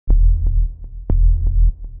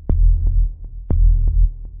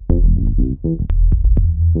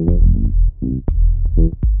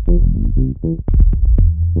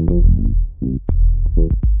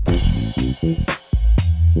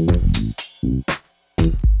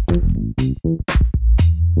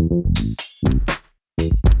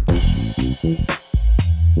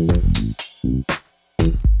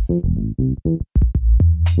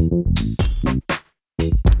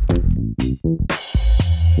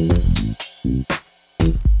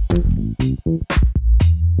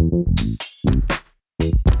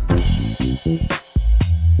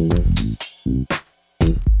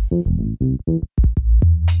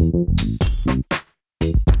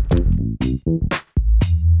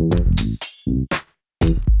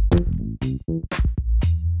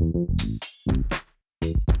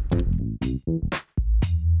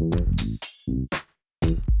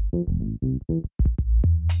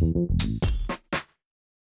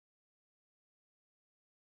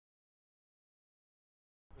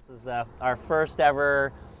This is our first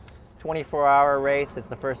ever 24-hour race. It's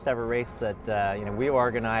the first ever race that we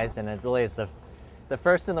organized, and it really is the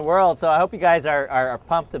first in the world. So I hope you guys are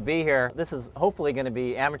pumped to be here. This is hopefully going to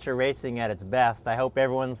be amateur racing at its best. I hope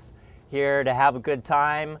everyone's here to have a good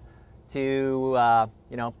time, to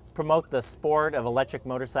promote the sport of electric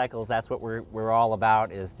motorcycles. That's what we're all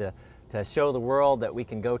about, is to show the world that we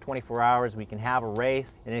can go 24 hours, we can have a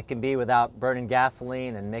race, and it can be without burning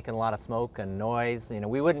gasoline and making a lot of smoke and noise.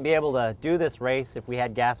 We wouldn't be able to do this race if we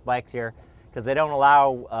had gas bikes here, because they don't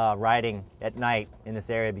allow riding at night in this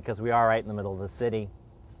area, because we are right in the middle of the city.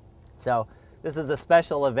 So this is a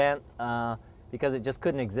special event because it just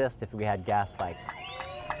couldn't exist if we had gas bikes.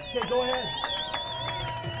 Okay, go ahead.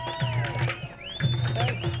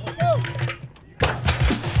 Okay, let's go.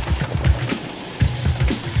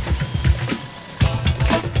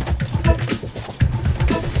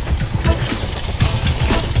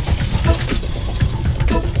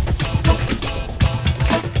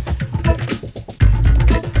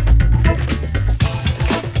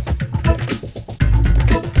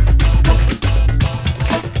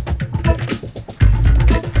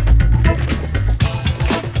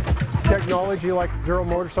 Technology like Zero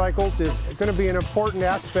motorcycles is going to be an important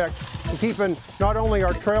aspect in keeping not only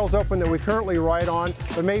our trails open that we currently ride on,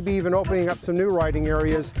 but maybe even opening up some new riding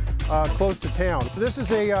areas close to town. This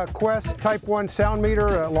is a Quest Type 1 sound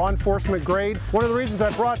meter, law enforcement grade. One of the reasons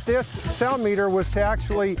I brought this sound meter was to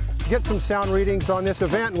actually get some sound readings on this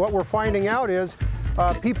event, and what we're finding out is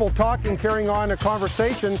people talking, carrying on a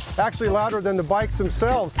conversation actually louder than the bikes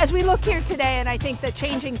themselves. As we look here today, and I think that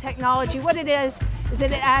changing technology, what it is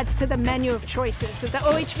that it adds to the menu of choices that the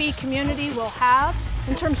OHV community will have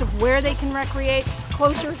in terms of where they can recreate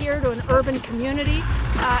closer here to an urban community,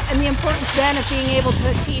 and the importance then of being able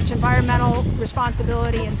to teach environmental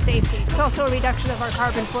responsibility and safety. It's also a reduction of our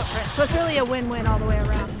carbon footprint, so it's really a win-win all the way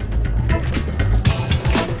around.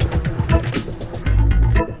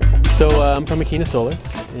 So I'm from Makina Solar,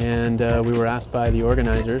 and we were asked by the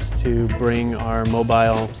organizers to bring our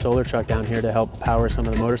mobile solar truck down here to help power some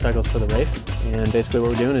of the motorcycles for the race. And basically what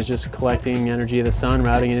we're doing is just collecting energy of the sun,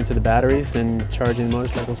 routing it into the batteries, and charging the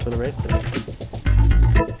motorcycles for the race today.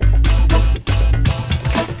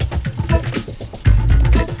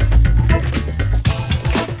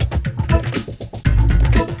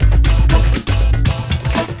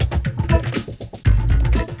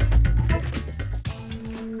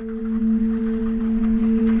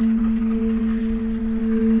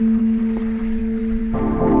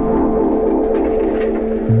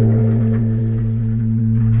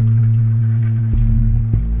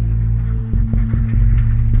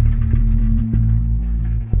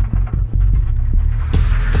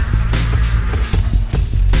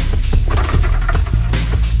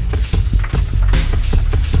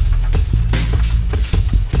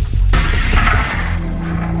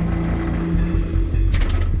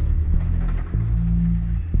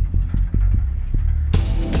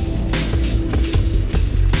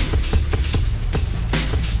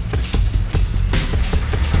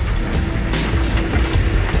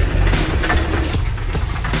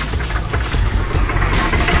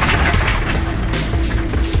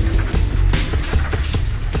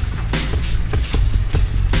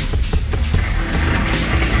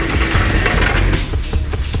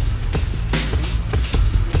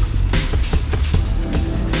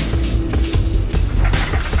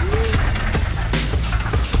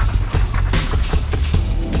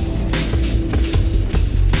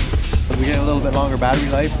 Longer battery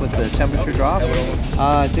life with the temperature drop.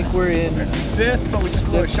 I think we're in 5th, but we just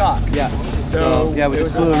blew a shock. Yeah. So yeah, we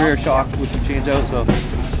just blew a rear shock, which we changed out. So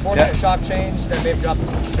 4-minute shock change that may have dropped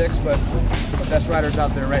us to 6, but the best riders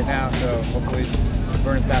out there right now. So hopefully he's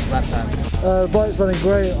burning fast lap times. The bike's running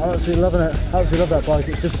great. I'm absolutely loving it. Absolutely love that bike.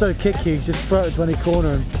 It's just so kicky. You just throw it to any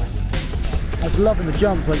corner, and I was loving the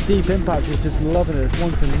jumps. Like deep impact, is just loving it. It's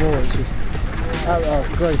wanting more. It's just it's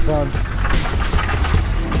great fun.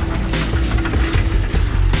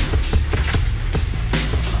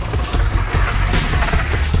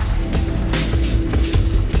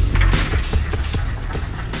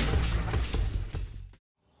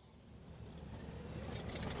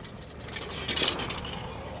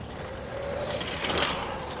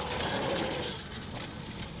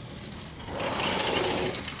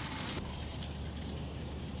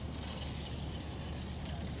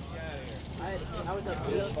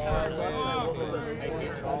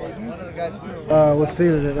 We're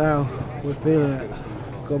feeling it now. We're feeling it.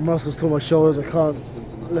 Got muscles to my shoulders. I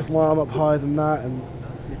can't lift my arm up higher than that, and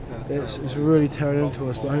it's really tearing into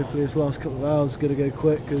us. But hopefully this last couple of hours is going to go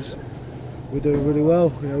quick because we're doing really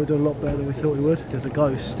well. You know, we're doing a lot better than we thought we would. There's a guy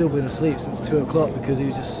who's still been asleep since 2 o'clock because he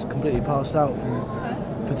was just completely passed out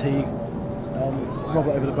from fatigue.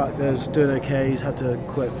 Robert over the back there's doing okay. He's had to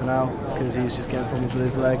quit for now because he's just getting problems with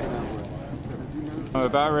his leg. I'm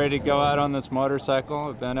about ready to go out on this motorcycle.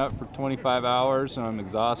 I've been up for 25 hours and I'm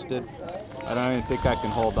exhausted. I don't even think I can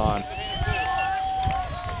hold on.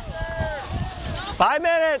 5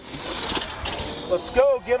 minutes. Let's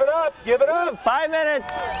go, give it up, give it up. 5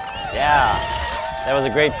 minutes. Yeah, that was a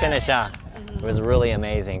great finish, huh? It was really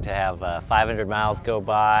amazing to have 500 miles go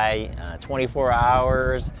by, 24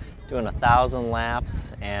 hours, doing 1,000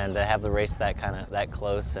 laps, and have the race that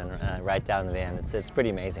close and right down to the end. It's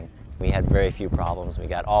pretty amazing. We had very few problems. We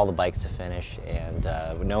got all the bikes to finish, and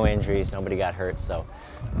no injuries, nobody got hurt, so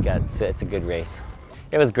it's a good race.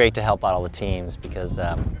 It was great to help out all the teams because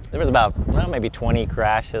there was about maybe 20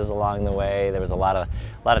 crashes along the way. There was a lot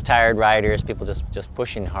of tired riders, people just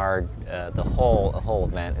pushing hard the whole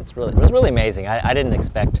event. It was really amazing. I didn't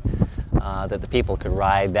expect that the people could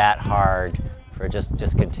ride that hard for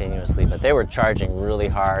just continuously, but they were charging really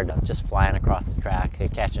hard, just flying across the track,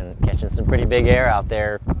 catching some pretty big air out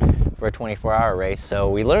there for a 24-hour race. So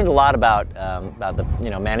we learned a lot about the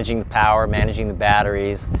managing the power, managing the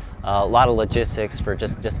batteries, a lot of logistics for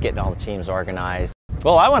just getting all the teams organized.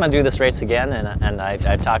 Well, I want to do this race again, and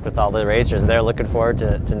I talked with all the racers. They're looking forward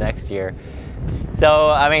to next year. So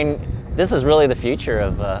I mean, this is really the future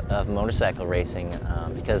of motorcycle racing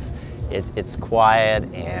because it's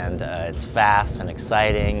quiet and it's fast and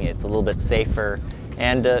exciting. It's a little bit safer,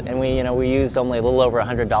 and we used only a little over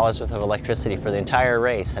 $100 worth of electricity for the entire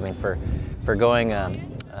race. I mean, for going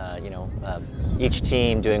each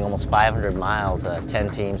team doing almost 500 miles, 10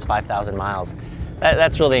 teams, 5,000 miles.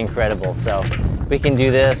 That's really incredible. So we can do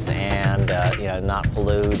this and not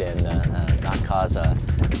pollute and not cause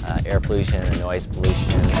air pollution and noise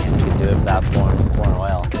pollution, and we can do it without foreign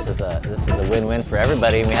oil. This is a win-win for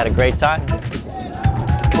everybody, and we had a great time.